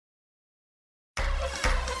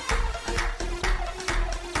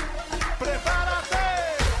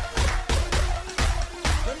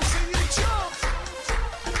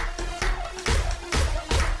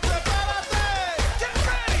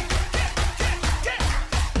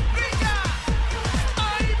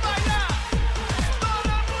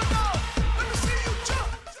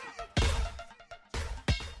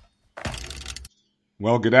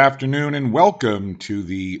Well, good afternoon and welcome to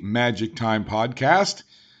the Magic Time podcast.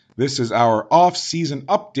 This is our off-season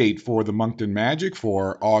update for the Moncton Magic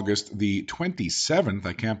for August the 27th.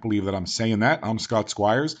 I can't believe that I'm saying that. I'm Scott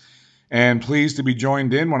Squires, and pleased to be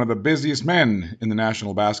joined in one of the busiest men in the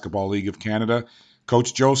National Basketball League of Canada,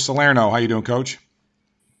 Coach Joe Salerno. How you doing, Coach?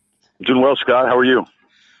 Doing well, Scott. How are you?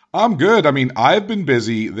 I'm good. I mean, I've been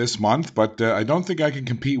busy this month, but I don't think I can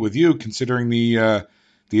compete with you considering the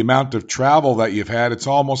amount of travel that you've had. It's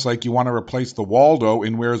almost like you want to replace the Waldo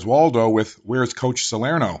in Where's Waldo with Where's Coach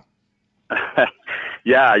Salerno.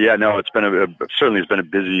 Yeah, no, it's been certainly been a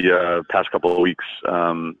busy past couple of weeks. With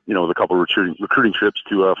a couple of recruiting trips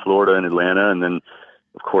to Florida and Atlanta, and then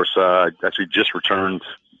of course actually just returned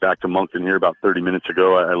back to Moncton here about 30 minutes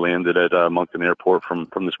ago. I landed at Moncton Airport from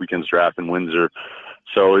this weekend's draft in Windsor,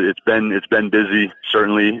 so it's been busy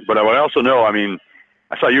certainly. But I also know, I mean,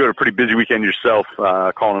 I saw you had a pretty busy weekend yourself,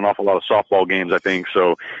 calling an awful lot of softball games, I think.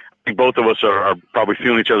 So I think both of us are probably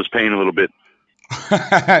feeling each other's pain a little bit.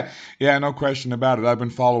 Yeah, no question about it. I've been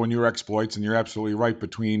following your exploits, and you're absolutely right.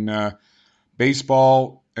 Between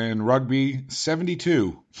baseball and rugby,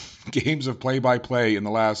 72 games of play-by-play in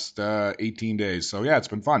the last 18 days. So, yeah, it's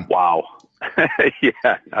been fun. Wow.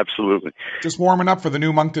 Yeah, absolutely. Just warming up for the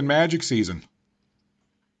new Moncton Magic season.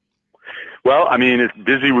 Well, I mean,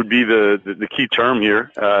 busy would be the key term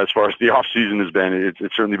here as far as the off season has been.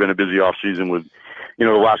 It's certainly been a busy off season with, the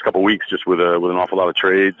last couple of weeks just with an awful lot of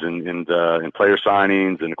trades and player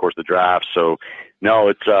signings and of course the draft. So, no,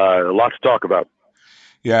 it's a lot to talk about.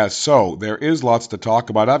 Yeah, so there is lots to talk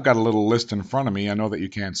about. I've got a little list in front of me. I know that you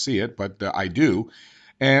can't see it, but I do.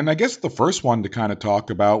 And I guess the first one to kind of talk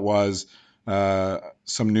about was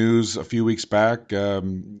some news a few weeks back, a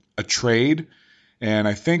trade. And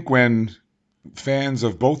I think when fans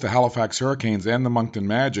of both the Halifax Hurricanes and the Moncton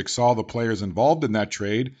Magic saw the players involved in that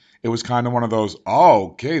trade, it was kind of one of those,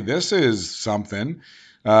 okay, this is something.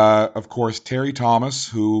 Of course, Terry Thomas,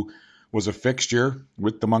 who was a fixture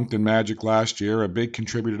with the Moncton Magic last year, a big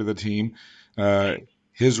contributor to the team.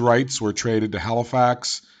 His rights were traded to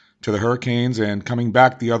Halifax, to the Hurricanes, and coming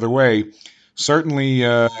back the other way, certainly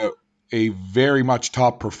a very much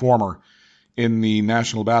top performer in the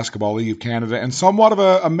National Basketball League of Canada, and somewhat of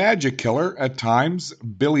a magic killer at times,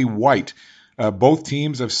 Billy White. Both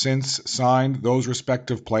teams have since signed those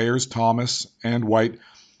respective players, Thomas and White.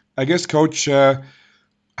 I guess, Coach,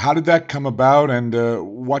 how did that come about, and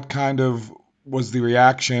what kind of was the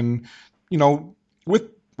reaction,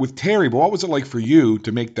 with Terry? But what was it like for you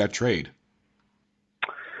to make that trade?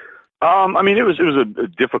 I mean, it was a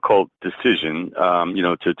difficult decision,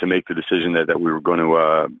 to make the decision that we were going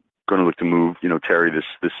to look to move, Terry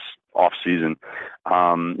this off season. It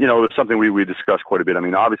was something we discussed quite a bit. I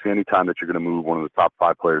mean, obviously, anytime that you're going to move one of the top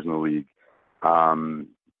 5 players in the league,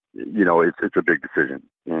 it's a big decision.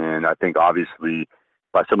 And I think obviously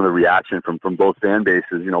by some of the reaction from both fan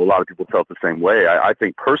bases, a lot of people felt the same way. I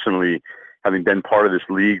think personally, having been part of this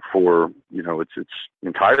league for, its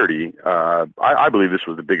entirety, I believe this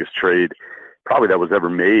was the biggest trade probably that was ever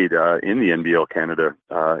made in the NBL Canada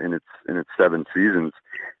in its 7 seasons.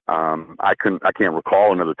 I can't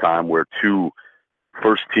recall another time where 2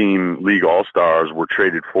 first-team league all-stars were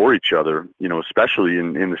traded for each other, especially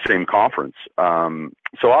in the same conference.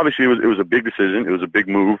 So obviously it was a big decision. It was a big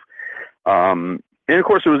move. And of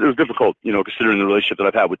course it was difficult, considering the relationship that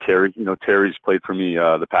I've had with Terry. Terry's played for me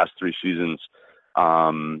the past 3 seasons.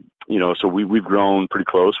 So we've grown pretty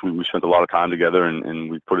close. We spent a lot of time together,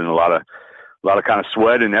 and we put in a lot of kind of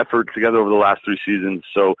sweat and effort together over the last 3 seasons.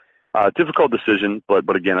 So difficult decision,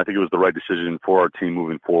 but again, I think it was the right decision for our team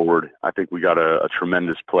moving forward. I think we got a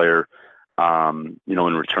tremendous player, in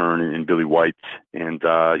return in Billy White. And,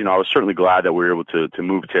 I was certainly glad that we were able to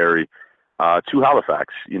move Terry to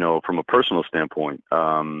Halifax, from a personal standpoint,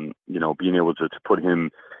 being able to put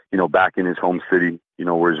him, back in his home city,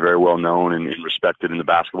 where he's very well known and respected in the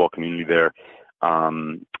basketball community there.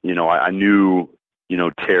 I knew,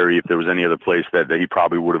 Terry, if there was any other place that he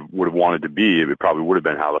probably would have wanted to be, it probably would have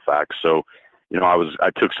been Halifax. So, I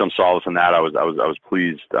took some solace in that. I was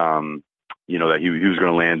pleased, that he was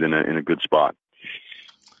going to land in a good spot.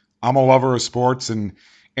 I'm a lover of sports, and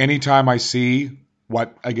anytime I see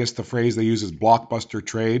what I guess the phrase they use is blockbuster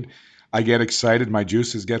trade, I get excited. My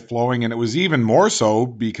juices get flowing, and it was even more so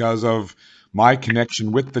because of my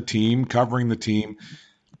connection with the team, covering the team.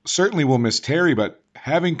 Certainly will miss Terry, but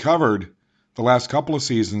having covered the last couple of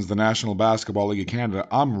seasons the National Basketball League of Canada,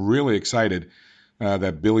 I'm really excited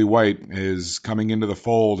that Billy White is coming into the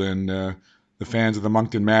fold, and the fans of the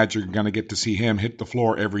Moncton Magic are going to get to see him hit the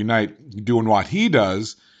floor every night doing what he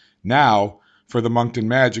does now for the Moncton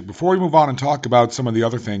Magic. Before we move on and talk about some of the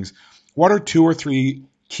other things, What are two or three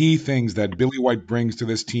key things that Billy White brings to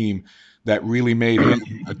this team that really made him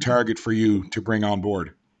a target for you to bring on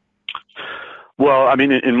board? Well, I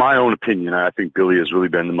mean, in my own opinion, I think Billy has really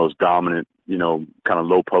been the most dominant, kind of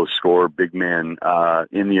low post scorer, big man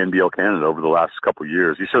in the NBL Canada over the last couple of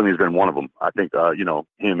years. He certainly has been one of them. I think, him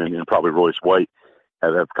and probably Royce White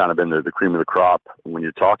have kind of been the cream of the crop when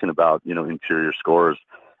you're talking about, interior scorers.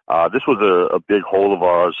 This was a big hole of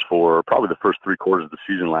ours for probably the first 3 quarters of the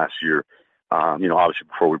season last year. Obviously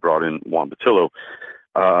before we brought in Juan Batillo.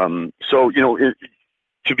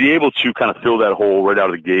 To be able to kind of fill that hole right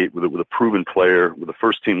out of the gate with a proven player, with a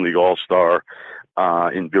first team league all-star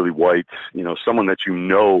in Billy White, someone that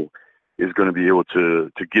is going to be able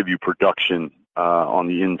to give you production on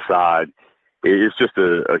the inside. It's just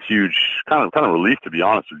a huge kind of relief, to be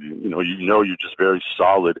honest with you. You're just very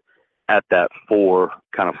solid at that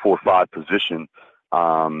 4-5 position.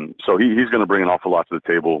 So he's going to bring an awful lot to the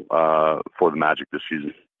table for the Magic this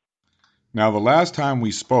season. Now, the last time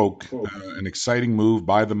we spoke, an exciting move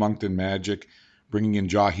by the Moncton Magic, bringing in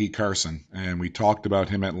Jahi Carson, and we talked about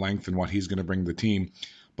him at length and what he's going to bring to the team.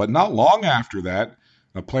 But not long after that,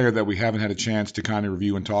 a player that we haven't had a chance to kind of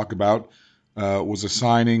review and talk about was a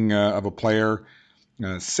signing of a player,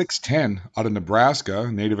 6'10", out of Nebraska,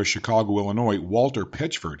 native of Chicago, Illinois, Walter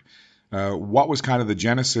Pitchford. What was kind of the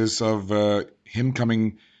genesis of him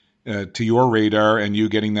coming to your radar and you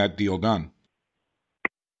getting that deal done?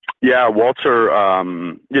 Yeah, Walter,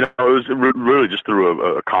 it was really just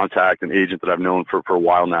through a contact, an agent that I've known for a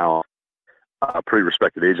while now, a pretty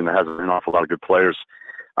respected agent that has an awful lot of good players.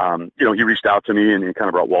 He reached out to me and kind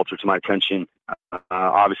of brought Walter to my attention.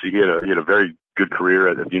 Obviously, he had a very good career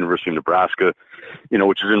at the University of Nebraska,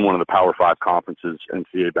 which is in one of the Power 5 conferences,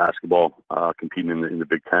 NCAA basketball, competing in the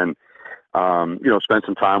Big Ten. Spent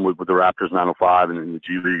some time with the Raptors 905 and in the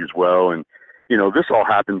G League as well. And, this all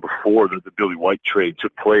happened before the Billy White trade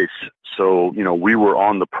took place. So, we were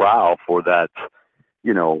on the prowl for that,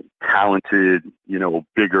 talented,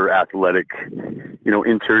 bigger, athletic,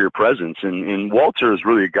 interior presence. And Walter is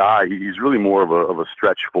really a guy, he's really more of a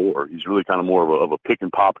stretch 4. He's really kind of more of a pick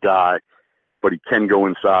and pop guy, but he can go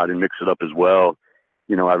inside and mix it up as well.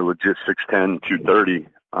 At a legit 6'10", 230.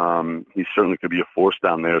 He certainly could be a force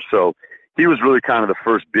down there. So, he was really kind of the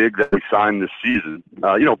first big that we signed this season,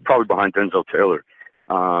 probably behind Denzel Taylor.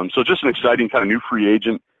 So just an exciting kind of new free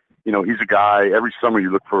agent. He's a guy, every summer you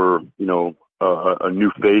look for, a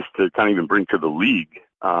new face to kind of even bring to the league.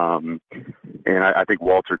 And I think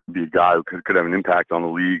Walter could be a guy who could have an impact on the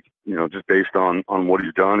league, just based on what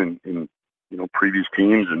he's done in previous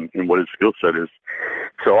teams and what his skill set is.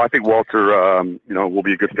 So I think Walter, will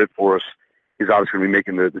be a good fit for us. He's obviously going to be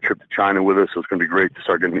making the trip to China with us, so it's going to be great to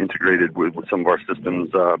start getting integrated with some of our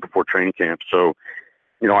systems before training camp. So,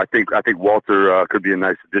 I think Walter could be a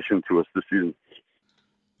nice addition to us this season.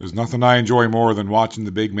 There's nothing I enjoy more than watching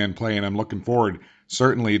the big men play, and I'm looking forward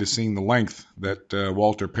certainly to seeing the length that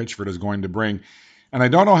Walter Pitchford is going to bring. And I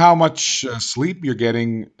don't know how much sleep you're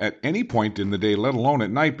getting at any point in the day, let alone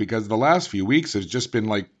at night, because the last few weeks has just been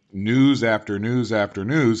like news after news after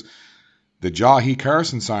news. The Jahi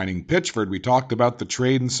Carson signing, Pitchford, we talked about the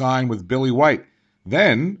trade and sign with Billy White.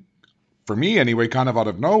 Then, for me anyway, kind of out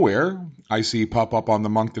of nowhere, I see pop up on the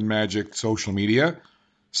Moncton Magic social media,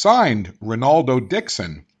 signed Ronaldo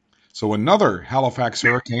Dixon. So another Halifax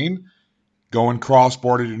Hurricane going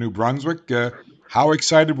cross-border to New Brunswick. How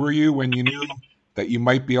excited were you when you knew that you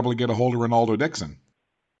might be able to get a hold of Ronaldo Dixon?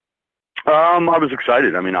 I was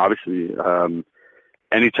excited. I mean, obviously,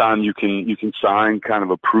 anytime you can sign kind of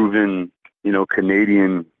a proven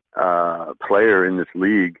Canadian player in this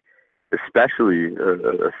league, especially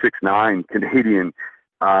a 6'9" Canadian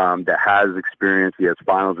that has experience. He has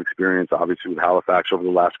finals experience, obviously, with Halifax over the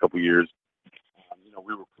last couple of years.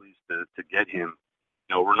 We were pleased to get him.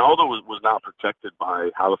 Ronaldo was not protected by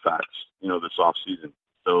Halifax, this offseason.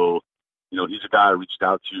 So, he's a guy I reached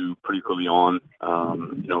out to pretty early on,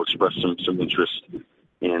 expressed some interest.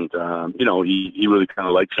 And, he really kind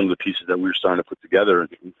of liked some of the pieces that we were starting to put together, and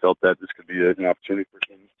he felt that this could be an opportunity for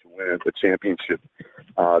him to win a championship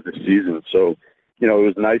this season. So, it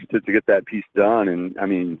was nice to get that piece done. And, I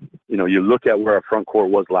mean, you look at where our front court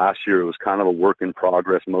was last year, it was kind of a work in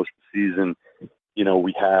progress most of the season.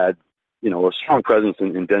 We had, a strong presence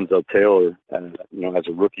in Denzel Taylor, as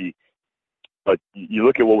a rookie. But you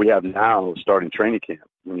look at what we have now starting training camp,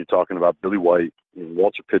 when you're talking about Billy White and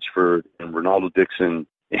Walter Pitchford and Ronaldo Dixon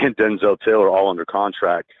and Denzel Taylor all under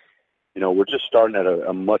contract. We're just starting at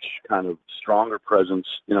a much kind of stronger presence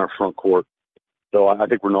in our front court. So I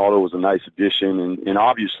think Ronaldo was a nice addition. And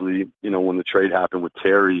obviously, when the trade happened with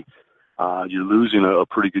Terry, you're losing a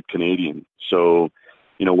pretty good Canadian. So,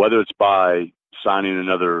 whether it's by signing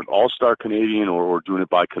another all-star Canadian or doing it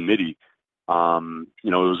by committee, it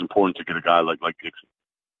was important to get a guy like Dixon.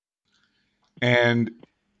 And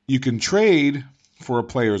you can trade for a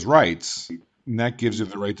player's rights, and that gives you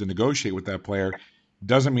the right to negotiate with that player.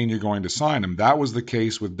 Doesn't mean you're going to sign him. That was the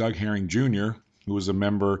case with Doug Herring Jr., who was a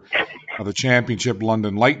member of the championship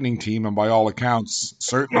London Lightning team, and by all accounts,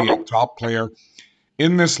 certainly a top player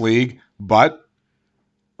in this league, but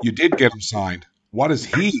you did get him signed. What is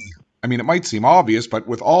he? I mean, it might seem obvious, but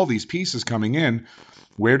with all these pieces coming in,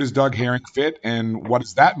 where does Doug Herring fit, and what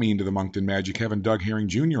does that mean to the Moncton Magic having Doug Herring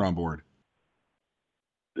Jr. on board?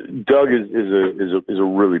 Doug is a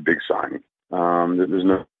really big signing. There's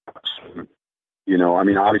no,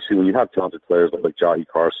 obviously when you have talented players like Jahi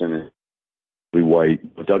Carson and Lee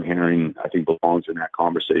White, Doug Herring, I think, belongs in that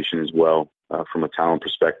conversation as well, from a talent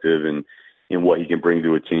perspective and what he can bring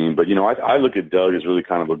to a team. But, I look at Doug as really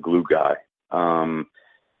kind of a glue guy.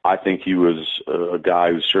 I think he was a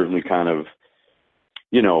guy who certainly kind of,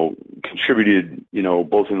 contributed,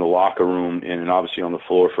 both in the locker room and obviously on the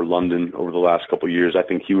floor for London over the last couple of years. I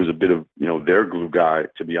think he was a bit of, their glue guy,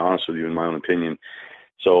 to be honest with you, in my own opinion.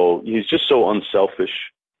 So he's just so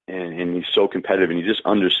unselfish and he's so competitive, and he just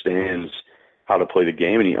understands how to play the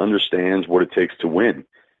game, and he understands what it takes to win.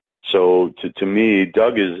 So to me,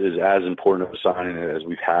 Doug is as important of a signing as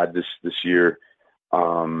we've had this year.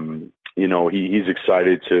 He's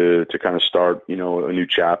excited to kind of start, a new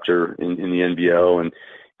chapter in the NBL and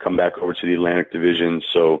come back over to the Atlantic Division.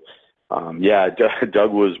 So,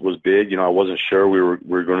 Doug was big. I wasn't sure we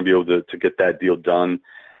were going to be able to get that deal done.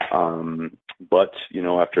 But,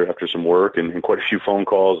 after some work and quite a few phone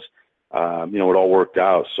calls, it all worked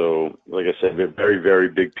out. So, like I said, a very, very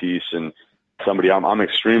big piece and somebody I'm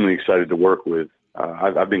extremely excited to work with.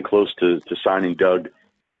 I've been close to signing Doug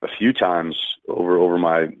a few times over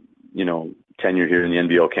my, tenure here in the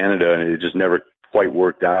NBL Canada, and it just never quite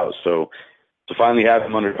worked out. So to finally have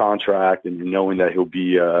him under contract and knowing that he'll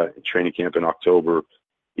be in training camp in October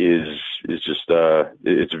is just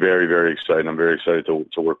it's very, very exciting. I'm very excited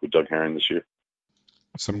to work with Doug Herring this year.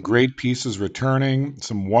 Some great pieces returning,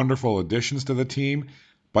 some wonderful additions to the team,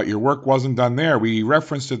 but your work wasn't done there. We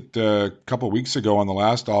referenced it a couple of weeks ago on the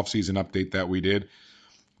last offseason update that we did,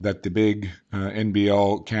 that the big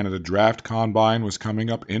NBL Canada Draft Combine was coming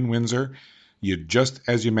up in Windsor. You just,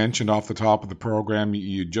 as you mentioned off the top of the program,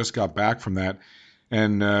 you just got back from that.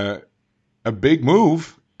 And a big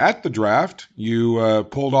move at the draft. You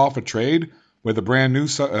pulled off a trade with a brand new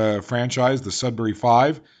franchise, the Sudbury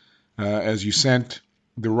Five, as you sent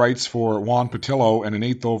the rights for Juan Patillo and an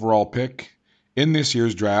 8th overall pick in this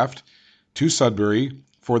year's draft to Sudbury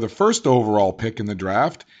for the 1st overall pick in the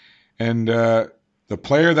draft. And the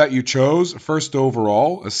player that you chose, 1st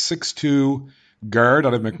overall, a 6'2" guard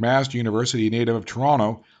out of McMaster University, native of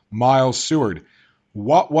Toronto, Miles Seward.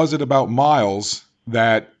 What was it about Miles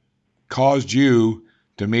that caused you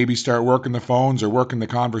to maybe start working the phones or working the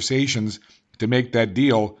conversations to make that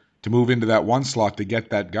deal to move into that one slot to get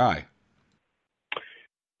that guy?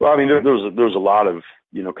 Well, I mean, there was a lot of,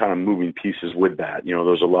 kind of moving pieces with that. There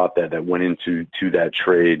was a lot that went into that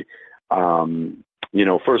trade.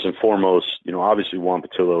 First and foremost, obviously Juan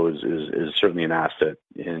Patillo is certainly an asset,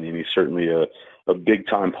 and he's certainly a big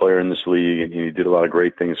time player in this league, and he did a lot of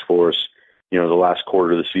great things for us, the last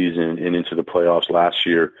quarter of the season and into the playoffs last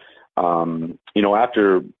year.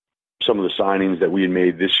 After some of the signings that we had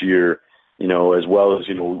made this year, as well as,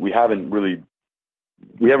 we haven't really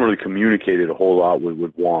communicated a whole lot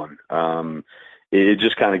with Juan. It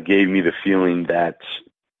just kind of gave me the feeling that,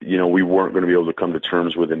 we weren't going to be able to come to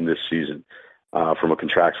terms with him this season. From a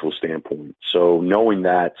contractual standpoint. So knowing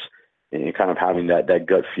that and kind of having that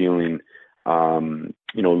gut feeling,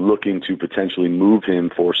 looking to potentially move him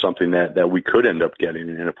for something that we could end up getting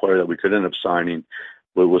and a player that we could end up signing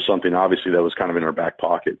was something obviously that was kind of in our back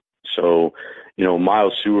pocket. So,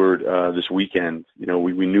 Miles Seward this weekend,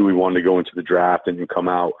 we knew we wanted to go into the draft and come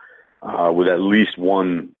out with at least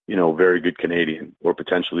one, very good Canadian or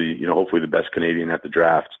potentially, hopefully the best Canadian at the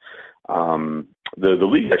draft. The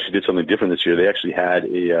league actually did something different this year. They actually had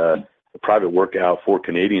a private workout for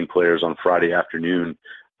Canadian players on Friday afternoon,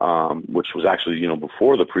 which was actually,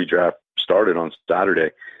 before the pre-draft started on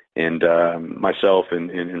Saturday. And myself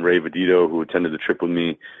and Ray Vedito, who attended the trip with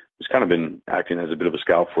me, who's kind of been acting as a bit of a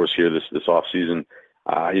scout for us here this off season.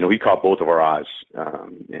 He caught both of our eyes,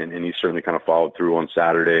 and he certainly kind of followed through on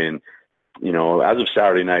Saturday. And, as of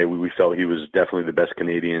Saturday night, we felt he was definitely the best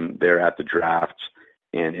Canadian there at the draft.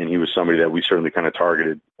 And he was somebody that we certainly kind of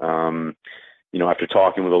targeted. After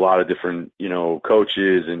talking with a lot of different,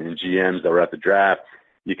 coaches and GMs that were at the draft,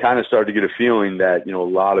 you kind of started to get a feeling that, a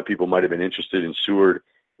lot of people might have been interested in Seward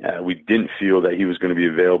We didn't feel that he was going to be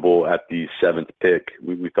available at the 7th pick.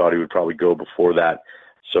 We thought he would probably go before that.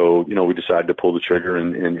 So, we decided to pull the trigger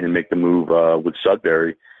and make the move with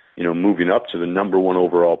Sudbury, moving up to the number 1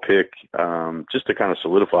 overall pick, just to kind of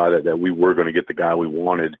solidify that we were going to get the guy we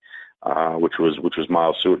wanted, which was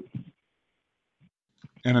Miles Seward.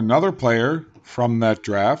 And another player from that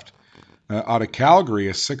draft, out of Calgary,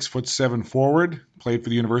 a 6'7" forward, played for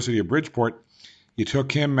the University of Bridgeport. You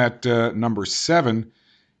took him at number 7,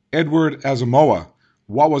 Edward Asamoah.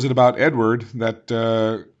 What was it about Edward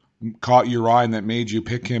that caught your eye and that made you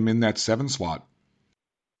pick him in that 7 slot?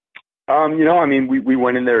 We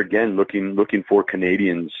went in there again looking for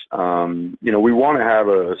Canadians. We want to have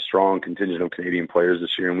a strong contingent of Canadian players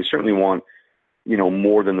this year, and we certainly want,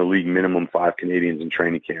 more than the league minimum 5 Canadians in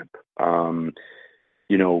training camp.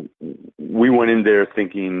 We went in there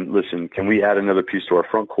thinking, listen, can we add another piece to our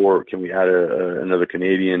front court? Can we add another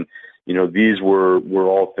Canadian? These were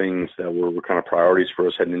all things that were kind of priorities for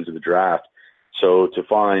us heading into the draft. So to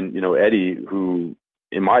find, Eddie, who,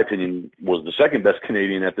 in my opinion, was the second best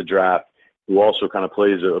Canadian at the draft, who also kind of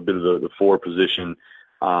plays a bit of the 4 position,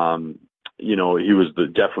 he was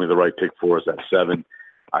definitely the right pick for us at 7.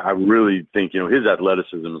 I really think, his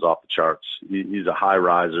athleticism is off the charts. He's a high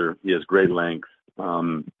riser. He has great length.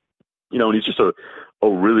 And he's just a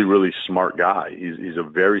really, really smart guy. He's a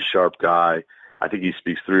very sharp guy. I think he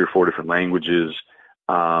speaks 3 or 4 different languages.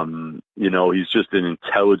 He's just an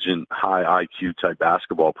intelligent, high IQ type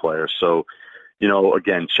basketball player. So,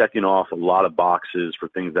 again, checking off a lot of boxes for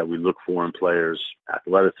things that we look for in players: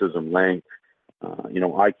 athleticism, length,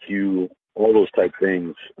 IQ, all those type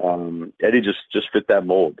things. Eddie just fit that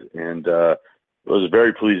mold, and I was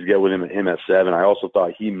very pleased to get with him at 7. I also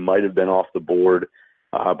thought he might have been off the board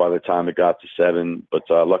by the time it got to 7, but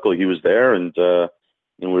luckily he was there, and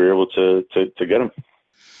we were able to get him.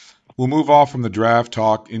 We'll move off from the draft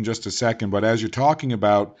talk in just a second, but as you're talking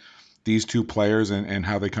about these 2 players and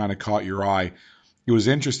how they kind of caught your eye, it was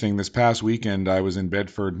interesting. This past weekend, I was in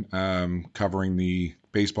Bedford covering the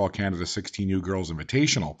Baseball Canada 16U Girls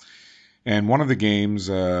Invitational. And one of the games,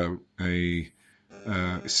 a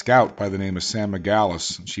scout by the name of Sam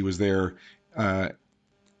McGallis, she was there in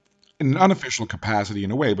an unofficial capacity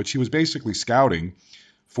in a way, but she was basically scouting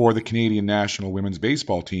for the Canadian national women's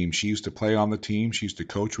baseball team. She used to play on the team. She used to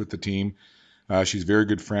coach with the team. She's very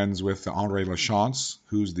good friends with Andre Lachance,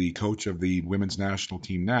 who's the coach of the women's national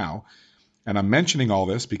team now. And I'm mentioning all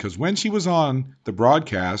this because when she was on the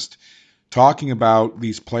broadcast talking about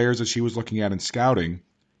these players that she was looking at in scouting,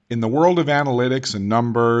 in the world of analytics and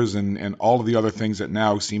numbers and all of the other things that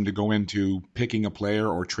now seem to go into picking a player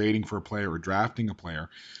or trading for a player or drafting a player,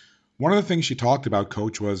 one of the things she talked about,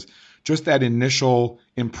 Coach, was just that initial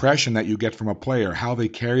impression that you get from a player, how they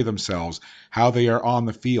carry themselves, how they are on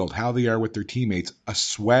the field, how they are with their teammates, a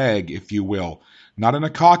swag, if you will, not in a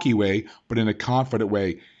cocky way, but in a confident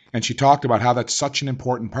way. And she talked about how that's such an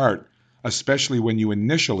important part, especially when you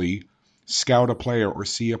initially scout a player or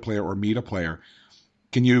see a player or meet a player.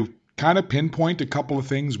 Can you kind of pinpoint a couple of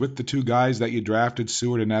things with the 2 guys that you drafted,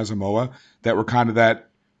 Seward and Asamoah, that were kind of that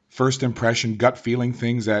first impression, gut feeling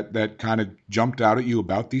things that kind of jumped out at you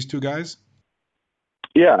about these 2 guys?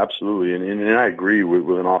 Yeah, absolutely. And I agree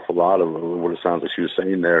with an awful lot of what it sounds like she was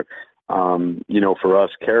saying there. For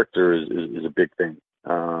us, character is a big thing.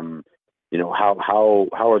 How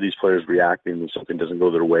are these players reacting when something doesn't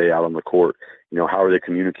go their way out on the court? How are they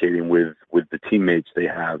communicating with the teammates they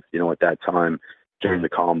have, at that time during the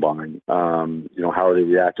combine? How are they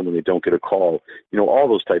reacting when they don't get a call? All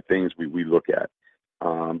those type things we look at.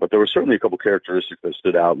 But there were certainly a couple characteristics that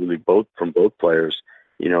stood out really from both players,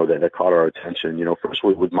 that caught our attention. First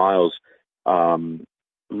with Miles,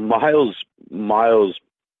 Miles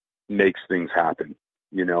makes things happen,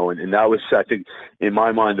 and that was, I think, in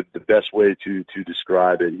my mind, the best way to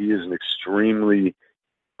describe it. He is an extremely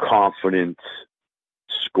confident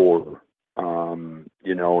scorer, and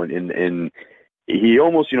he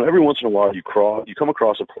almost, every once in a while you come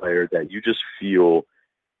across a player that you just feel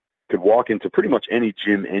could walk into pretty much any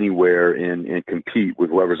gym anywhere and compete with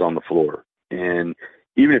whoever's on the floor. And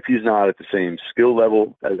even if he's not at the same skill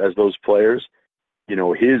level as those players,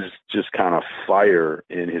 his just kind of fire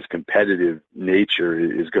and his competitive nature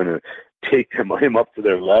is going to take him up to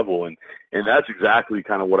their level. And that's exactly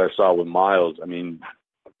kind of what I saw with Miles. I mean,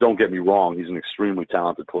 don't get me wrong, he's an extremely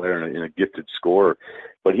talented player and a gifted scorer,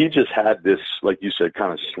 but he just had this, like you said,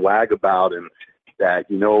 kind of swag about him that,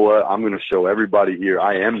 I'm going to show everybody here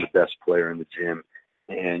I am the best player in the gym.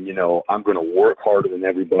 And, I'm going to work harder than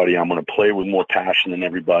everybody. I'm going to play with more passion than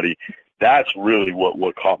everybody. That's really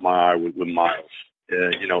what caught my eye with Miles.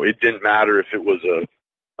 It didn't matter if it was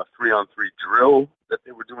a 3-on-3 drill that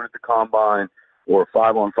they were doing at the combine or a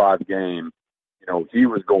 5-on-5 game, he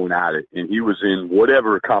was going at it, and he was in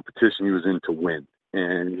whatever competition he was in to win.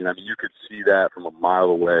 And you could see that from a mile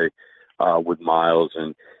away with Miles.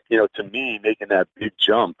 And to me, making that big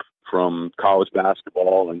jump from college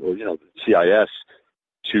basketball and the CIS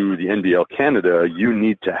to the NBL Canada, you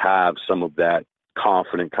need to have some of that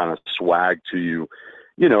confident kind of swag to you,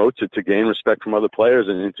 to gain respect from other players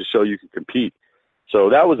and to show you can compete. So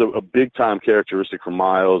that was a big time characteristic for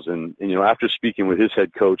Miles. And after speaking with his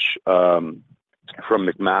head coach from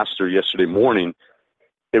McMaster yesterday morning,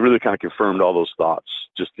 it really kind of confirmed all those thoughts.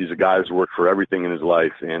 Just he's a guy who's worked for everything in his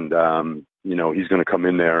life, and he's going to come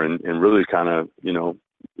in there and really kind of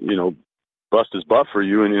bust his butt for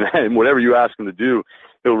you, and whatever you ask him to do,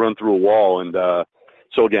 he'll run through a wall. And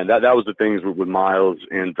so again, that was the things with Miles,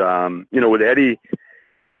 and with Eddie,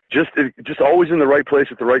 just always in the right place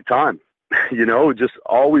at the right time. Just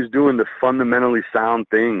always doing the fundamentally sound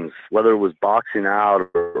things, whether it was boxing out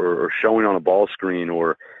or showing on a ball screen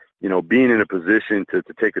or, being in a position to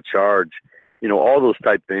take a charge. All those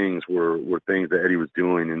type things were things that Eddie was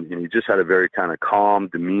doing. And he just had a very kind of calm,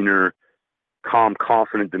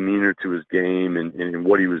 confident demeanor to his game and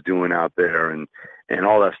what he was doing out there. And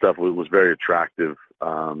all that stuff was very attractive,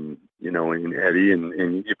 in Eddie.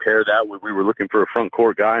 And you pair that with, we were looking for a front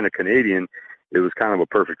court guy and a Canadian. It was kind of a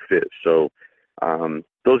perfect fit. So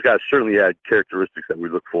those guys certainly had characteristics that we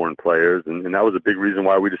look for in players, and that was a big reason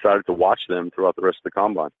why we decided to watch them throughout the rest of the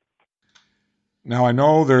combine. Now, I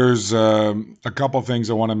know there's a couple of things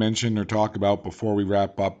I want to mention or talk about before we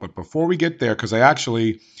wrap up, but before we get there, because I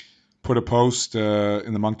actually put a post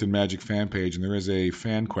in the Moncton Magic fan page, and there is a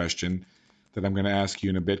fan question that I'm going to ask you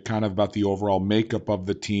in a bit, kind of about the overall makeup of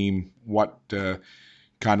the team, what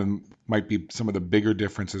kind of might be some of the bigger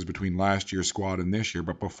differences between last year's squad and this year.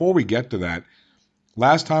 But before we get to that,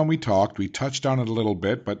 last time we talked, we touched on it a little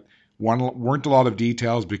bit, but weren't a lot of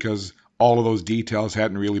details because all of those details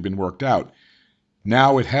hadn't really been worked out.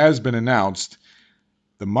 Now it has been announced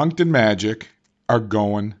the Moncton Magic are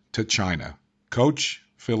going to China. Coach,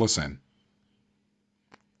 fill us in.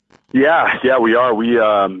 Yeah, we are. We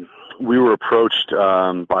were approached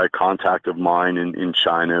by a contact of mine in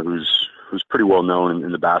China who's pretty well known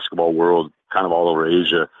in the basketball world, kind of all over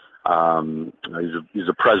Asia. He's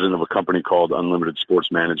a president of a company called Unlimited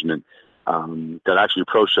Sports Management that actually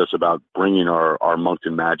approached us about bringing our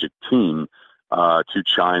Moncton Magic team to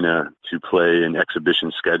China to play an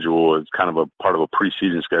exhibition schedule. It's kind of a part of a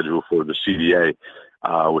preseason schedule for the CBA,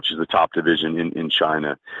 which is the top division in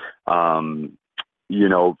China. For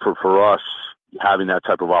us, having that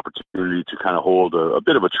type of opportunity to kind of hold a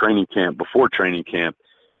bit of a training camp before training camp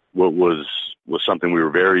was something we were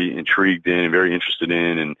very intrigued in and very interested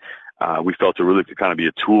in. And we felt it really could kind of be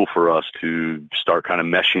a tool for us to start kind of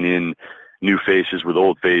meshing in new faces with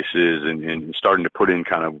old faces and starting to put in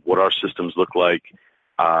kind of what our systems look like,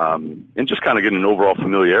 and just kind of getting an overall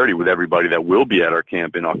familiarity with everybody that will be at our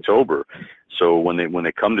camp in October. So when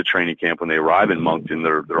they come to training camp, when they arrive in Moncton,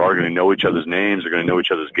 they're all going to know each other's names. They're going to know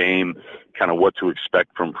each other's game, kind of what to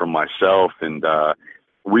expect from myself. And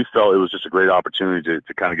we felt it was just a great opportunity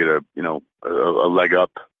to kind of get a leg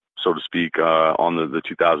up, so to speak, on the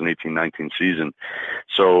 2018-19 season.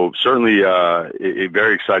 So certainly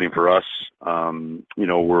very exciting for us.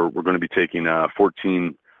 We're going to be taking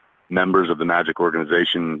 14 members of the Magic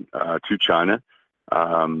organization to China.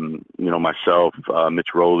 Myself,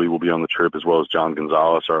 Mitch Rowley will be on the trip, as well as John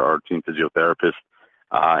Gonzalez, our team physiotherapist.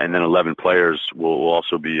 And then 11 players will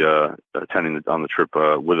also be attending on the trip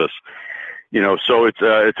with us. So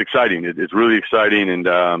it's exciting. It's really exciting, and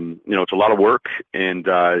it's a lot of work, and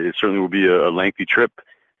it certainly will be a lengthy trip,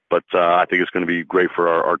 but I think it's going to be great for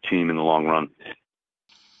our team in the long run.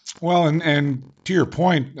 Well, and to your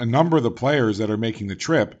point, a number of the players that are making the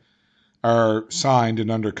trip are signed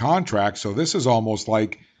and under contract, so this is almost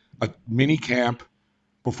like a mini camp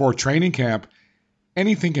before training camp.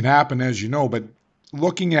 Anything can happen, as you know, but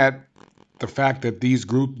looking at the fact that this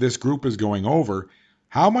group is going over,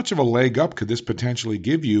 how much of a leg up could this potentially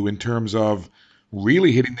give you in terms of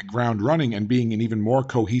really hitting the ground running and being an even more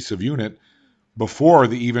cohesive unit before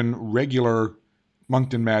the even regular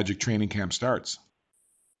Moncton Magic training camp starts?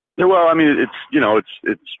 Yeah, well, I mean,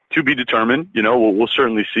 it's to be determined. We'll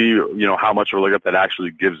certainly see, how much of a leg up that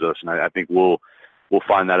actually gives us, and I think we'll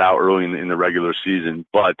find that out early in the regular season.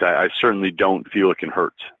 But I certainly don't feel it can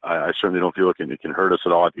hurt. I certainly don't feel it can hurt us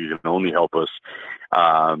at all. I think it can only help us.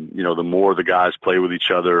 The more the guys play with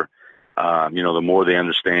each other, the more they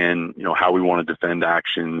understand, how we want to defend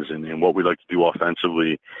actions and what we like to do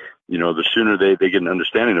offensively. The sooner they get an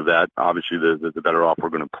understanding of that, obviously the better off we're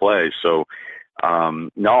going to play. So,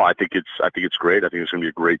 No, I think it's great. I think it's going to be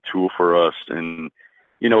a great tool for us. And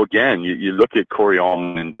again, you look at Corey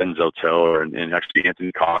Allman and Denzel Taylor, and actually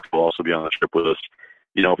Anthony Cox will also be on the trip with us.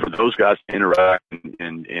 For those guys to interact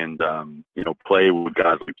and play with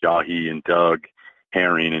guys like Jahi and Doug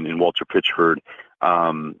Herring and Walter Pitchford,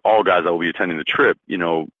 all guys that will be attending the trip.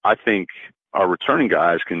 I think our returning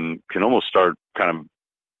guys can almost start kind of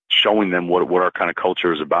showing them what our kind of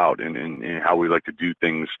culture is about and how we like to do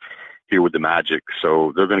things here with the Magic.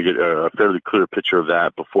 So they're going to get a fairly clear picture of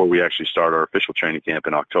that before we actually start our official training camp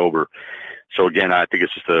in October. So again, I think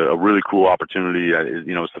it's just a really cool opportunity.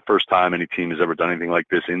 It's the first time any team has ever done anything like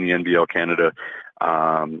this in the NBL Canada. So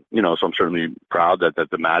I'm certainly proud that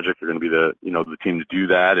the Magic are going to be the team to do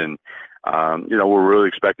that. And, we're really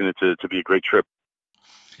expecting it to be a great trip.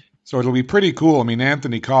 So it'll be pretty cool. I mean,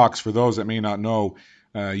 Anthony Cox, for those that may not know,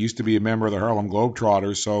 used to be a member of the Harlem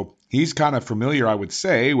Globetrotters. So he's kind of familiar, I would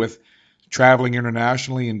say, with traveling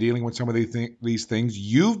internationally and dealing with some of these things.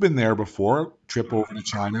 You've been there before, trip over to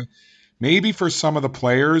China. Maybe for some of the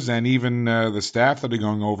players and even the staff that are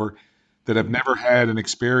going over that have never had an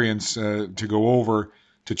experience to go over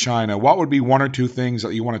to China, what would be one or two things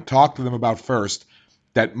that you want to talk to them about first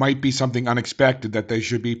that might be something unexpected that they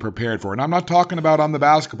should be prepared for? And I'm not talking about on the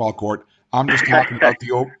basketball court. I'm just talking about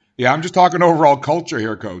I'm just talking overall culture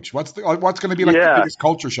here, Coach. What's going to be the biggest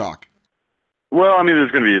culture shock? Well, I mean,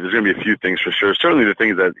 there's going to be a few things for sure. Certainly, the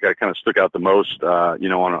things that kind of stuck out the most,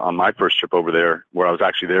 on my first trip over there, where I was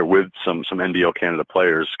actually there with some NBL Canada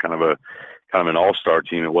players, kind of an all-star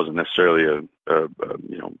team. It wasn't necessarily a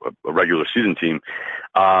regular season team.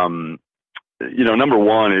 Number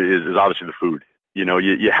one is obviously the food.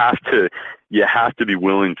 You have to be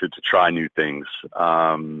willing to try new things.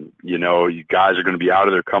 You guys are going to be out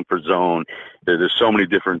of their comfort zone. There's so many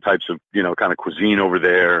different types of, kind of cuisine over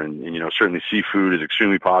there. And certainly seafood is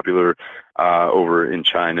extremely popular, over in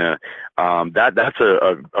China. That's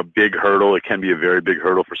a big hurdle. It can be a very big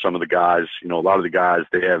hurdle for some of the guys. A lot of the guys,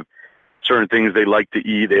 they have certain things they like to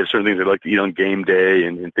eat. They have certain things they like to eat on game day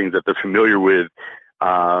and things that they're familiar with.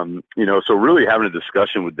 So really having a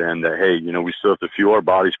discussion with them that, hey, we still have to fuel our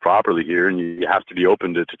bodies properly here, and you have to be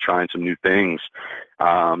open to trying some new things.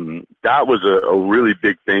 That was a really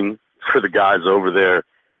big thing for the guys over there.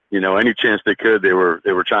 Any chance they could, they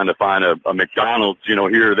were trying to find a McDonald's,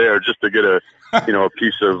 here or there just to get a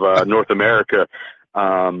piece of North America.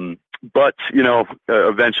 But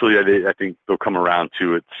eventually I think they'll come around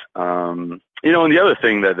to it. And the other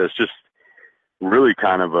thing that's just really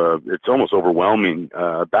kind of it's almost overwhelming.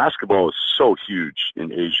 Basketball is so huge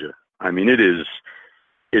in Asia. I mean, it is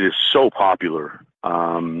so popular.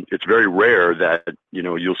 It's very rare that,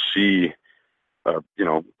 you'll see, a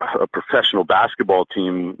professional basketball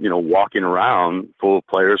team, walking around full of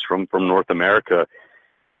players from North America.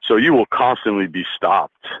 So you will constantly be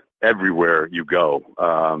stopped everywhere you go.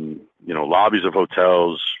 Lobbies of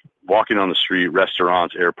hotels, walking on the street,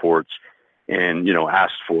 restaurants, airports, and,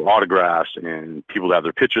 asked for autographs and people to have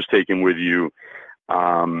their pictures taken with you.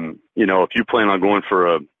 If you plan on going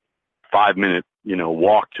for a 5-minute,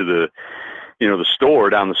 walk to the store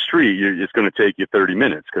down the street, it's going to take you 30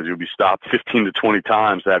 minutes because you'll be stopped 15 to 20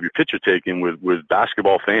 times to have your picture taken with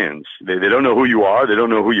basketball fans. They don't know who you are. They don't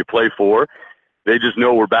know who you play for. They just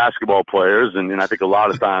know we're basketball players. And I think a lot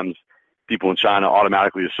of times people in China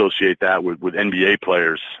automatically associate that with NBA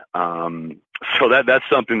players. So that's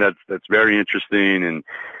something that's very interesting, and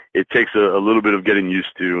it takes a little bit of getting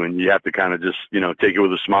used to, and you have to kind of just, take it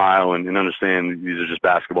with a smile and understand these are just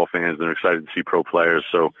basketball fans that are excited to see pro players.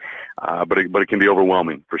 So, but it can be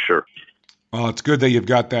overwhelming for sure. Well, it's good that you've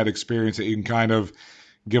got that experience that you can kind of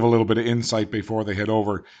give a little bit of insight before they head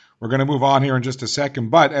over. We're going to move on here in just a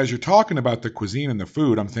second, but as you're talking about the cuisine and the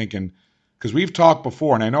food, I'm thinking, because we've talked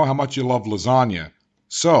before, and I know how much you love lasagna.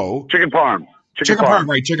 So chicken parm,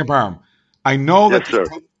 right? Chicken parm. I know yes,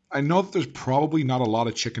 that I know that there's probably not a lot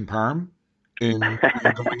of chicken parm going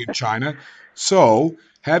in China. So,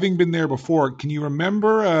 having been there before, can you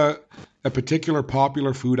remember a particular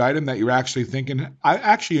popular food item that you're actually thinking, I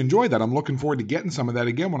actually enjoy that. I'm looking forward to getting some of that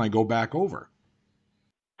again when I go back over?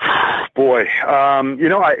 Boy,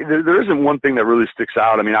 there isn't one thing that really sticks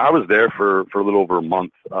out. I mean, I was there for a little over a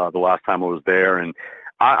month the last time I was there, and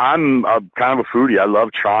I'm kind of a foodie. I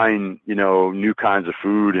love trying, new kinds of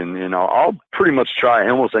food, and I'll pretty much try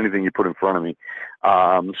almost anything you put in front of me.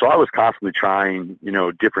 So I was constantly trying,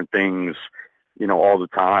 different things, all the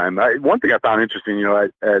time. One thing I found interesting,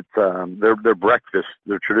 at their breakfast,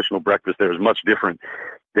 their traditional breakfast there is much different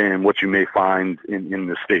than what you may find in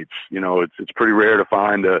the States. It's pretty rare to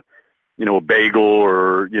find a bagel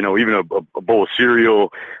or, even a bowl of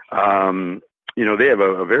cereal. they have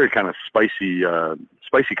a very kind of spicy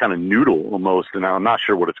kind of noodle almost, and I'm not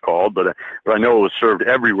sure what it's called, but I know it was served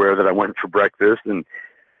everywhere that I went for breakfast, and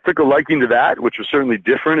took a liking to that, which was certainly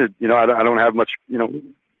different. I don't have much,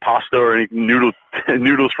 pasta or any noodles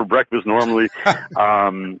for breakfast normally.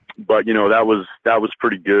 But that was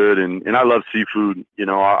pretty good. And I love seafood.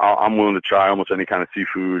 I'm willing to try almost any kind of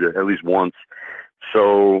seafood at least once.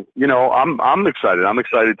 So, I'm excited. I'm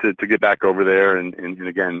excited to get back over there and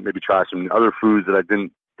again, maybe try some other foods that I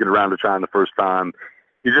didn't get around to trying the first time.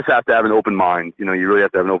 You just have to have an open mind. You really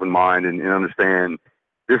have to have an open mind and understand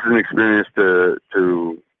this is an experience to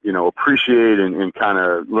appreciate and kind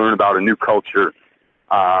of learn about a new culture.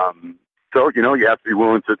 So, you have to be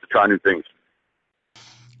willing to try new things.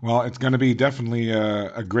 Well, it's going to be definitely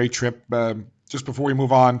a great trip. Just before we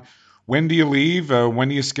move on, when do you leave? When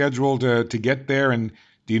are you scheduled to get there? And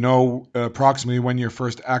do you know approximately when your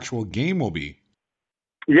first actual game will be?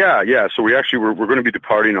 Yeah. So we're going to be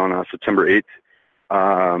departing on September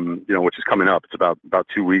 8th, which is coming up. It's about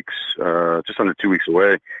 2 weeks, just under 2 weeks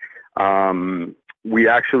away. We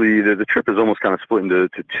actually, the trip is almost kind of split into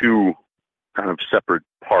two kind of separate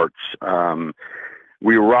parts.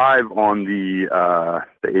 We arrive on the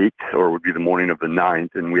 8th, or would be the morning of the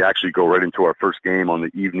 9th, and we actually go right into our first game on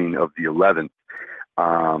the evening of the 11th,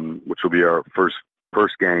 which will be our first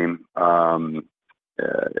game.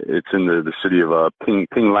 It's in the city of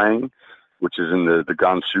Pinglang, which is in the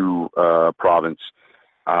Gansu province.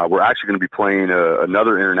 We're actually going to be playing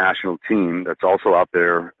another international team that's also out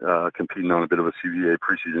there competing on a bit of a CVA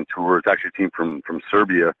preseason tour. It's actually a team from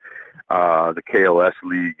Serbia, the KLS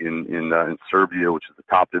league in Serbia, which is the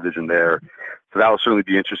top division there. So that will certainly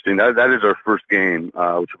be interesting. That is our first game,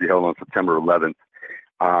 which will be held on September 11th.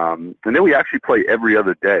 And then we actually play every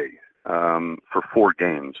other day for 4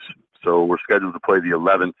 games. So we're scheduled to play the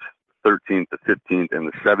 11th, 13th, the 15th, and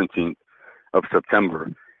the 17th of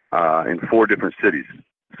September in 4 different cities.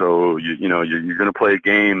 So you're going to play a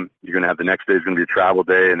game. You're going to have the next day is going to be a travel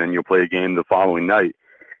day, and then you'll play a game the following night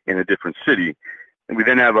in a different city. And we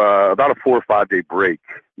then have about a 4 or 5 day break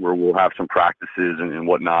where we'll have some practices and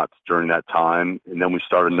whatnot during that time, and then we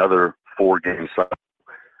start another 4-game cycle,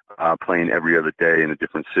 playing every other day in a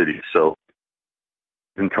different city. So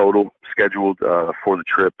in total, scheduled for the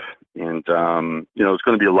trip, and it's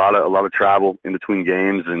going to be a lot of travel in between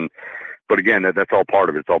games But again, that's all part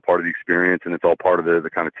of it. It's all part of the experience, and it's all part of the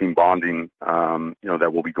kind of team bonding, that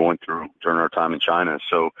we'll be going through during our time in China.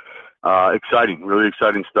 So, exciting, really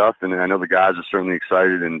exciting stuff. And I know the guys are certainly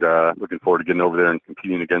excited and looking forward to getting over there and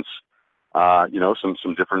competing against,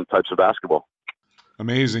 some different types of basketball.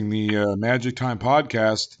 Amazing. The Magic Time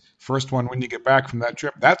podcast, first one when you get back from that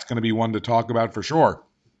trip, that's going to be one to talk about for sure.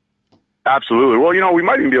 Absolutely. Well, we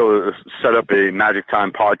might even be able to set up a Magic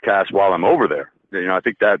Time podcast while I'm over there. I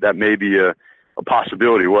think that may be a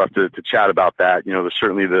possibility. We'll have to chat about that. There's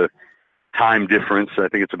certainly the time difference. I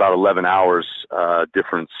think it's about 11 hours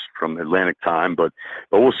difference from Atlantic time, but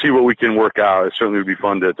we'll see what we can work out. It certainly would be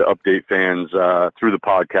fun to update fans through the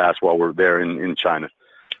podcast while we're there in China.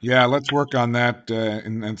 Yeah, let's work on that,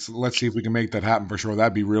 and let's see if we can make that happen for sure.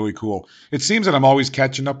 That'd be really cool. It seems that I'm always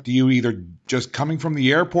catching up to you either just coming from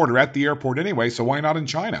the airport or at the airport anyway, so why not in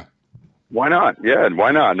China? Why not? Yeah,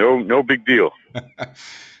 why not? No big deal.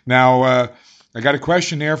 Now, I got a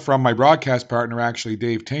question there from my broadcast partner, actually,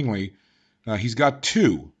 Dave Tingley. He's got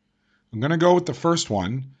 2. I'm going to go with the first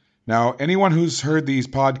one. Now, anyone who's heard these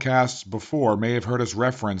podcasts before may have heard us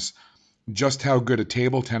reference just how good a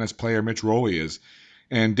table tennis player Mitch Rowley is.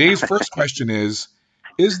 And Dave's first question is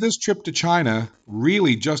this trip to China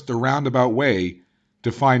really just a roundabout way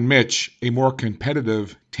to find Mitch a more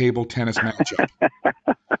competitive table tennis matchup?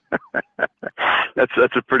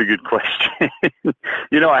 That's a pretty good question.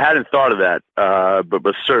 I hadn't thought of that,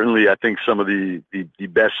 but certainly I think some of the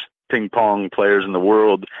best ping pong players in the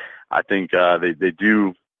world, I think they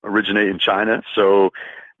do originate in China. So,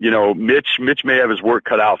 Mitch may have his work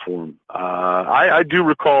cut out for him. I do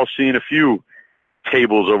recall seeing a few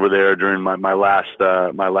tables over there during my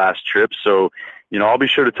last trip. So, I'll be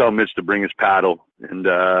sure to tell Mitch to bring his paddle and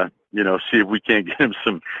see if we can't get him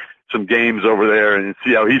some games over there and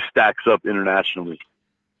see how he stacks up internationally.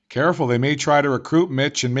 Careful, they may try to recruit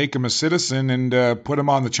Mitch and make him a citizen and put him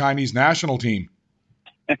on the Chinese national team.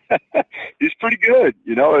 He's pretty good,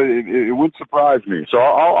 it wouldn't surprise me. So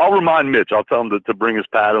I'll remind Mitch. I'll tell him to bring his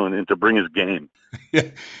paddle and to bring his game.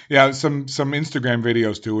 Yeah. Some Instagram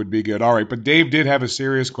videos too would be good. All right, but Dave did have a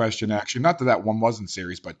serious question actually. Not that one wasn't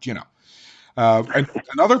serious, but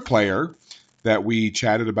another player that we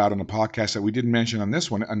chatted about on the podcast that we didn't mention on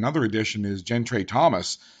this one, another edition, is Gentry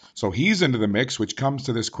Thomas. So he's into the mix, which comes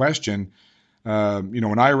to this question.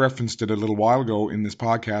 When I referenced it a little while ago in this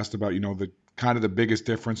podcast about, the kind of the biggest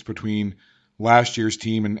difference between last year's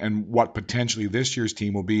team and what potentially this year's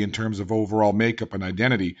team will be in terms of overall makeup and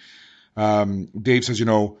identity. Dave says,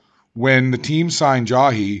 when the team signed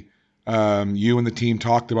Jahi, you and the team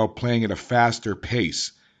talked about playing at a faster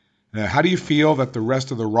pace. How do you feel that the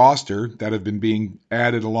rest of the roster that have been being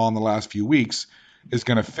added along the last few weeks is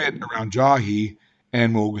going to fit around Jahi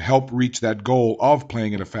and will help reach that goal of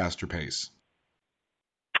playing at a faster pace?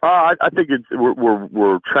 I think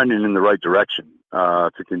we're trending in the right direction.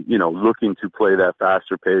 Looking to play that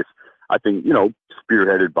faster pace. I think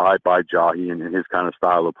spearheaded by Jahi and his kind of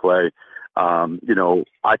style of play.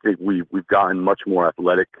 I think we've gotten much more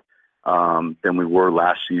athletic than we were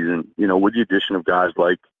last season. With the addition of guys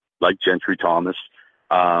like Gentry Thomas.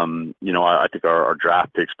 I think our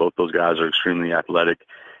draft picks, both those guys are extremely athletic.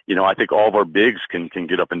 I think all of our bigs can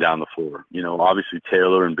get up and down the floor. Obviously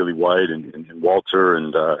Taylor and Billy White and Walter and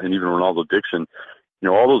even Ronaldo Dixon.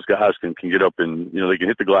 All those guys can get up and they can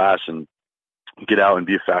hit the glass and get out and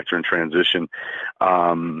be a factor in transition.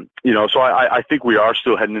 So I think we are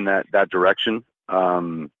still heading in that direction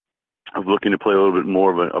of looking to play a little bit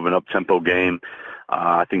more of an up-tempo game.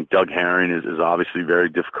 I think Doug Herring is obviously very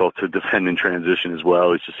difficult to defend in transition as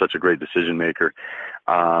well. He's just such a great decision maker.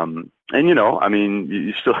 You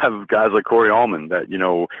still have guys like Corey Allman that,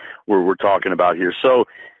 we're talking about here. So,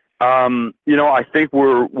 I think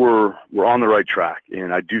we're on the right track,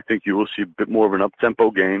 and I do think you will see a bit more of an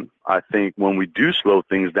up-tempo game. I think when we do slow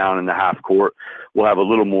things down in the half court, we'll have a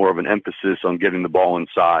little more of an emphasis on getting the ball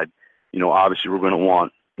inside. Obviously we're going to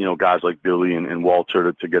want, guys like Billy and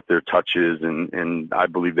Walter to get their touches, and I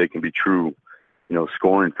believe they can be true,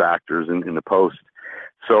 scoring factors in the post.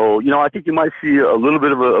 So, I think you might see a little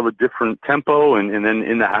bit of a different tempo, and then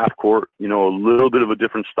in the half court, a little bit of a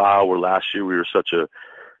different style, where last year we were such a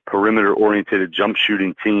perimeter-oriented jump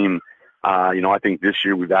shooting team. I think this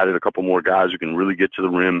year we've added a couple more guys who can really get to the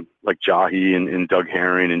rim, like Jahi and Doug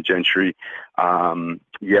Herring and Gentry.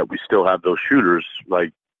 Yet we still have those shooters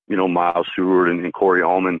like, Miles Seward and Corey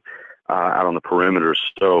Allman out on the perimeter.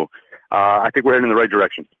 So I think we're heading in the right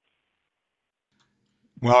direction.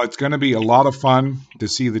 Well, it's going to be a lot of fun to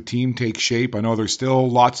see the team take shape. I know there's still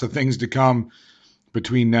lots of things to come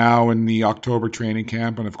between now and the October training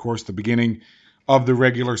camp and, of course, the beginning of the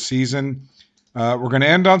regular season. We're going to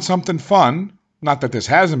end on something fun. Not that this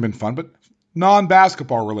hasn't been fun, but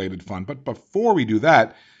non-basketball related fun. But before we do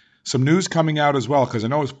that, some news coming out as well, because I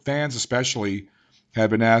know fans especially have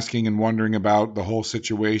been asking and wondering about the whole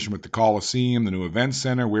situation with the Coliseum, the new event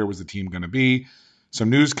center, where was the team going to be. Some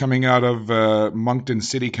news coming out of Moncton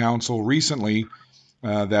City Council recently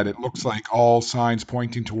that it looks like all signs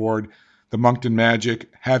pointing toward the Moncton Magic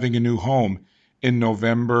having a new home in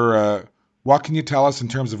November. What can you tell us in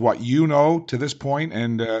terms of what you know to this point,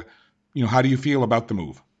 and how do you feel about the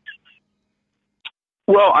move?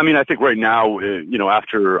 Well, I think right now,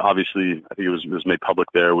 after obviously, I think it was made public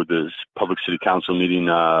there with this public city council meeting,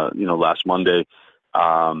 last Monday,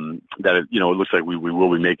 that it looks like we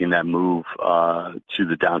will be making that move to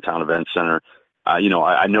the downtown event center.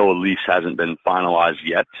 I know a lease hasn't been finalized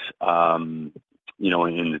yet. In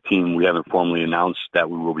the team, we haven't formally announced that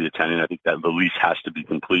we will be attending. I think that the lease has to be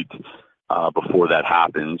complete before that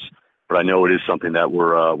happens. But I know it is something that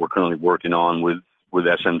we're currently working on with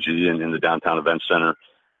SMG and the downtown event center.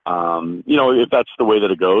 If that's the way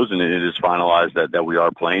that it goes and it is finalized that we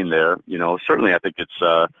are playing there, certainly I think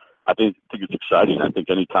it's exciting. I think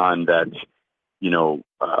anytime that,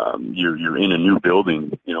 you're in a new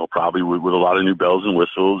building, probably with a lot of new bells and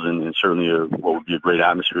whistles and certainly what would be a great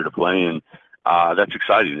atmosphere to play in, that's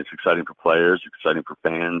exciting. It's exciting for players, it's exciting for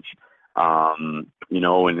fans.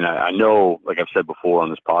 And I know, like I've said before on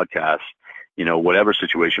this podcast, whatever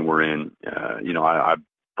situation we're in, I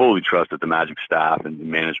fully trust that the Magic staff and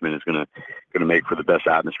management is going to make for the best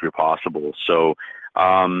atmosphere possible. So,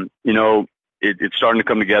 it's starting to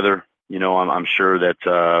come together. I'm sure that,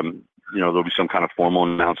 there'll be some kind of formal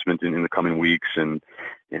announcement in the coming weeks. And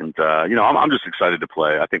I'm just excited to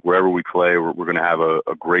play. I think wherever we play, we're going to have a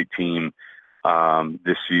great team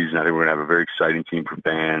this season. I think we're going to have a very exciting team for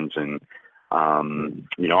fans. And,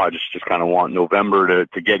 I just kind of want November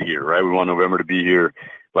to get here, right? We want November to be here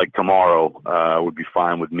like tomorrow would be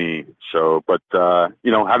fine with me. So, but,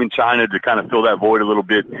 having China to kind of fill that void a little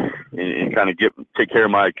bit and kind of take care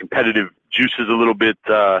of my competitive juices a little bit,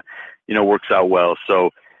 works out well. So,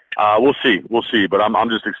 we'll see, but I'm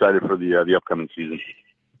just excited for the upcoming season.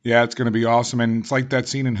 Yeah, it's going to be awesome. And it's like that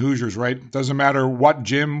scene in Hoosiers, right? Doesn't matter what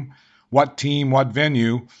gym, what team, what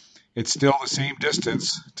venue, it's still the same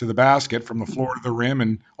distance to the basket from the floor to the rim,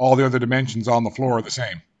 and all the other dimensions on the floor are the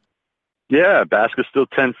same. Yeah, basket's still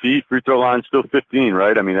 10 feet, free throw line's still 15,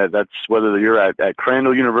 right? I mean, that's whether you're at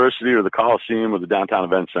Crandall University or the Coliseum or the Downtown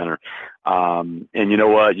Event Center. And you know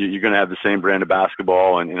what? You're going to have the same brand of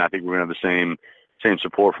basketball, and I think we're going to have the same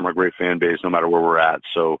support from our great fan base no matter where we're at.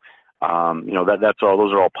 So, that's all.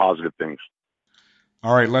 Those are all positive things.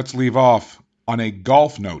 All right, let's leave off on a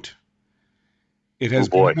golf note. It has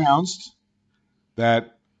been announced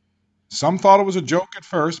that some thought it was a joke at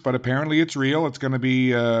first, but apparently it's real. It's going to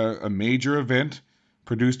be a major event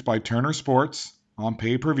produced by Turner Sports on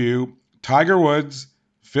pay-per-view. Tiger Woods,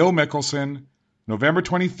 Phil Mickelson, November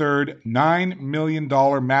 23rd, $9 million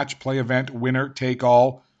match play event, winner take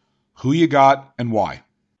all. Who you got and why?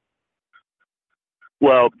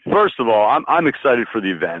 Well, first of all, I'm excited for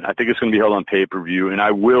the event. I think it's going to be held on pay-per-view, and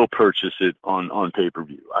I will purchase it on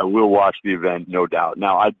pay-per-view. I will watch the event, no doubt.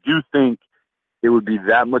 Now, I do think it would be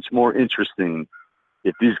that much more interesting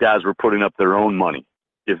if these guys were putting up their own money.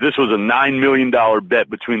 If this was a $9 million bet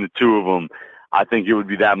between the two of them, I think it would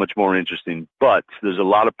be that much more interesting. But there's a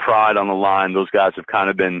lot of pride on the line. Those guys have kind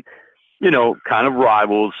of been, kind of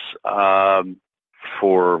rivals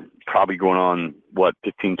for probably going on,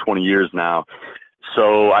 15, 20 years now.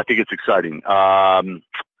 So I think it's exciting.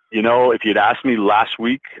 If you'd asked me last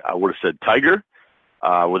week, I would have said Tiger.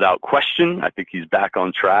 Without question, I think he's back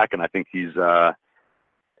on track, and I think he's still,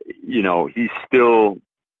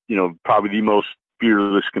 probably the most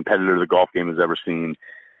fearless competitor the golf game has ever seen.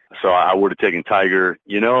 So I would have taken Tiger.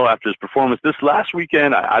 After his performance this last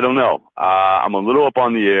weekend, I don't know. I'm a little up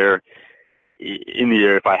on the air. In the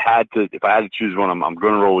air, if I had to choose one, I'm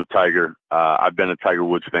going to roll with Tiger. I've been a Tiger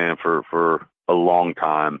Woods fan for a long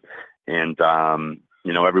time, and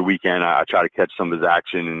every weekend I try to catch some of his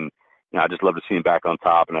action, and I just love to see him back on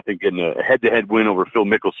top. And I think getting a head-to-head win over Phil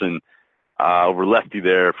Mickelson, over lefty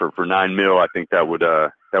there for $9 million, I think that would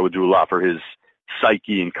do a lot for his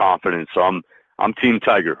psyche and confidence. So I'm Team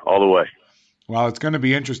Tiger all the way. Well, it's going to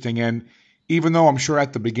be interesting, and even though I'm sure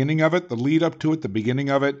at the beginning of it, the lead up to it, the beginning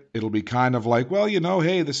of it, it'll be kind of like, well,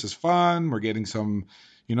 hey, this is fun. We're getting some,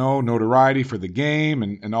 notoriety for the game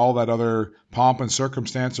and all that other pomp and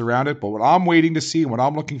circumstance around it. But what I'm waiting to see and what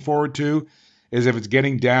I'm looking forward to is if it's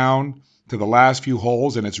getting down to the last few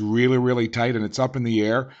holes and it's really, really tight and it's up in the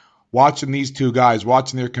air, watching these two guys,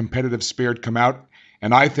 watching their competitive spirit come out.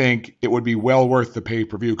 And I think it would be well worth the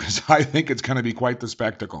pay-per-view because I think it's going to be quite the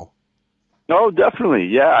spectacle. No, definitely.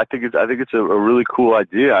 Yeah, I think it's a really cool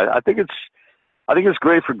idea. I think it's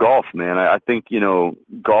great for golf, man. I think,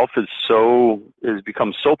 golf has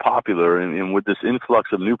become so popular, and with this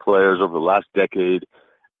influx of new players over the last decade,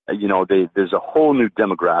 there's a whole new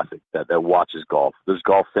demographic that watches golf. There's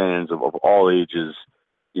golf fans of all ages,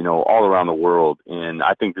 all around the world. And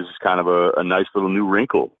I think this is kind of a nice little new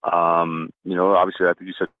wrinkle. Obviously I think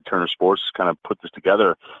you said Turner Sports kind of put this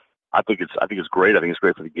together. I think it's great. I think it's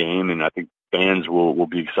great for the game, and I think fans will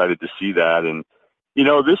be excited to see that. And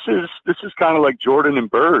this is kind of like Jordan and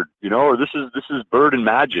Bird, or this is Bird and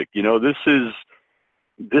Magic. This is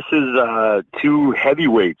two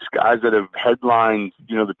heavyweights, guys that have headlined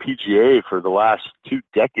the PGA for the last 2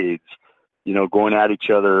 decades. Going at each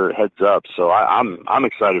other heads up. So I'm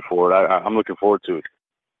excited for it. I'm looking forward to it.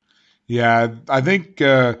 Yeah, I think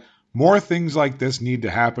more things like this need to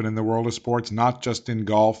happen in the world of sports, not just in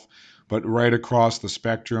golf, but right across the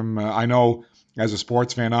spectrum. I know as a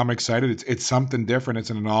sports fan, I'm excited. It's something different. It's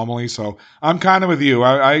an anomaly. So I'm kind of with you.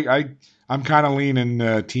 I'm kind of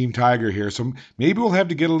leaning Team Tiger here. So maybe we'll have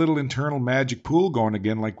to get a little internal magic pool going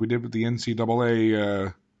again like we did with the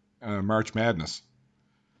NCAA March Madness.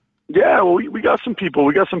 Yeah, well, we got some people.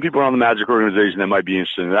 We got some people around the Magic organization that might be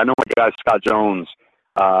interested. I know my guy Scott Jones,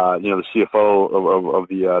 the CFO of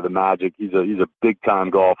the Magic. He's a big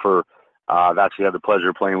time golfer. I've actually had the pleasure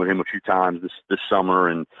of playing with him a few times this summer.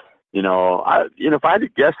 And if I had to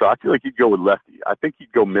guess, though, I feel like he'd go with lefty. I think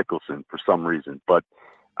he'd go Mickelson for some reason, but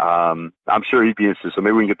I'm sure he'd be interested. So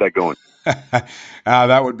maybe we can get that going.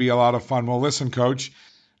 That would be a lot of fun. Well, listen, Coach,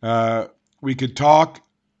 we could talk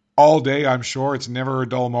all day, I'm sure. It's never a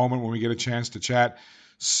dull moment when we get a chance to chat.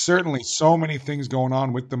 Certainly so many things going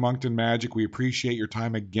on with the Moncton Magic. We appreciate your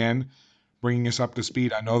time again, bringing us up to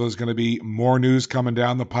speed. I know there's going to be more news coming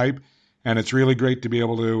down the pipe, and it's really great to be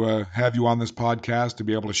able to have you on this podcast, to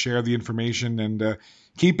be able to share the information and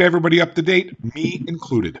keep everybody up to date, me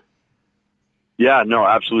included. Yeah, no,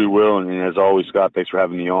 absolutely will. And as always, Scott, thanks for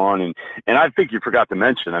having me on. And I think you forgot to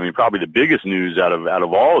mention, probably the biggest news out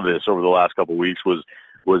of all of this over the last couple of weeks was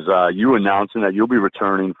you announcing that you'll be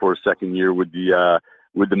returning for a second year with the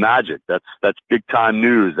Magic. That's big time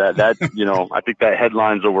news. That I think that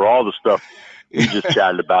headlines over all the stuff we just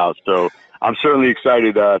chatted about. So I'm certainly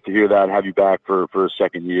excited to hear that and have you back for a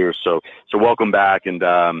second year. So welcome back, and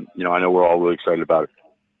I know we're all really excited about it.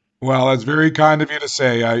 Well, that's very kind of you to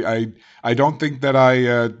say. I don't think that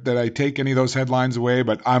I take any of those headlines away,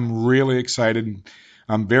 but I'm really excited.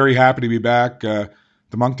 I'm very happy to be back. The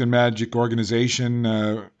Moncton Magic organization,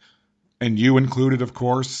 and you included, of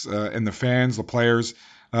course, and the fans, the players.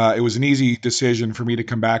 It was an easy decision for me to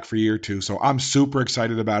come back for year two, so I'm super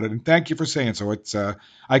excited about it. And thank you for saying so.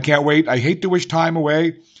 I can't wait. I hate to wish time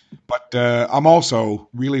away, but I'm also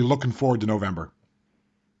really looking forward to November.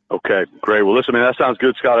 Okay, great. Well, listen, man, that sounds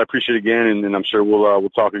good, Scott. I appreciate it again, and I'm sure we'll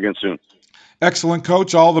talk again soon. Excellent,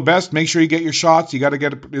 coach. All the best. Make sure you get your shots. You got to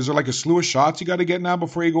get. Is there like a slew of shots you got to get now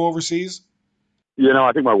before you go overseas?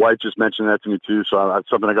 I think my wife just mentioned that to me too. So that's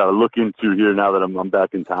something I got to look into here now that I'm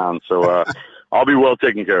back in town. So I'll be well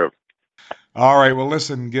taken care of. All right. Well,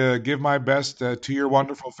 listen. Give my best to your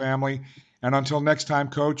wonderful family. And until next time,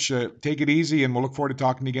 coach, take it easy, and we'll look forward to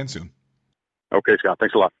talking to you again soon. Okay, Scott.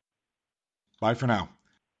 Thanks a lot. Bye for now.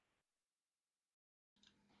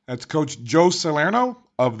 That's Coach Joe Salerno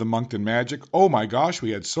of the Moncton Magic. Oh my gosh,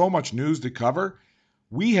 we had so much news to cover.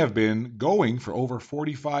 We have been going for over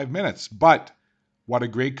 45 minutes, but what a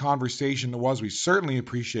great conversation it was. We certainly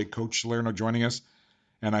appreciate Coach Salerno joining us,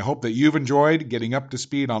 and I hope that you've enjoyed getting up to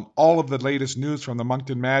speed on all of the latest news from the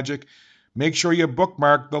Moncton Magic. Make sure you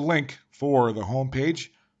bookmark the link for the homepage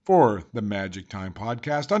for the Magic Time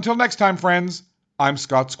podcast. Until next time, friends, I'm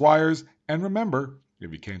Scott Squires, and remember,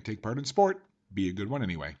 if you can't take part in sport, be a good one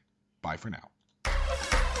anyway. Bye for now.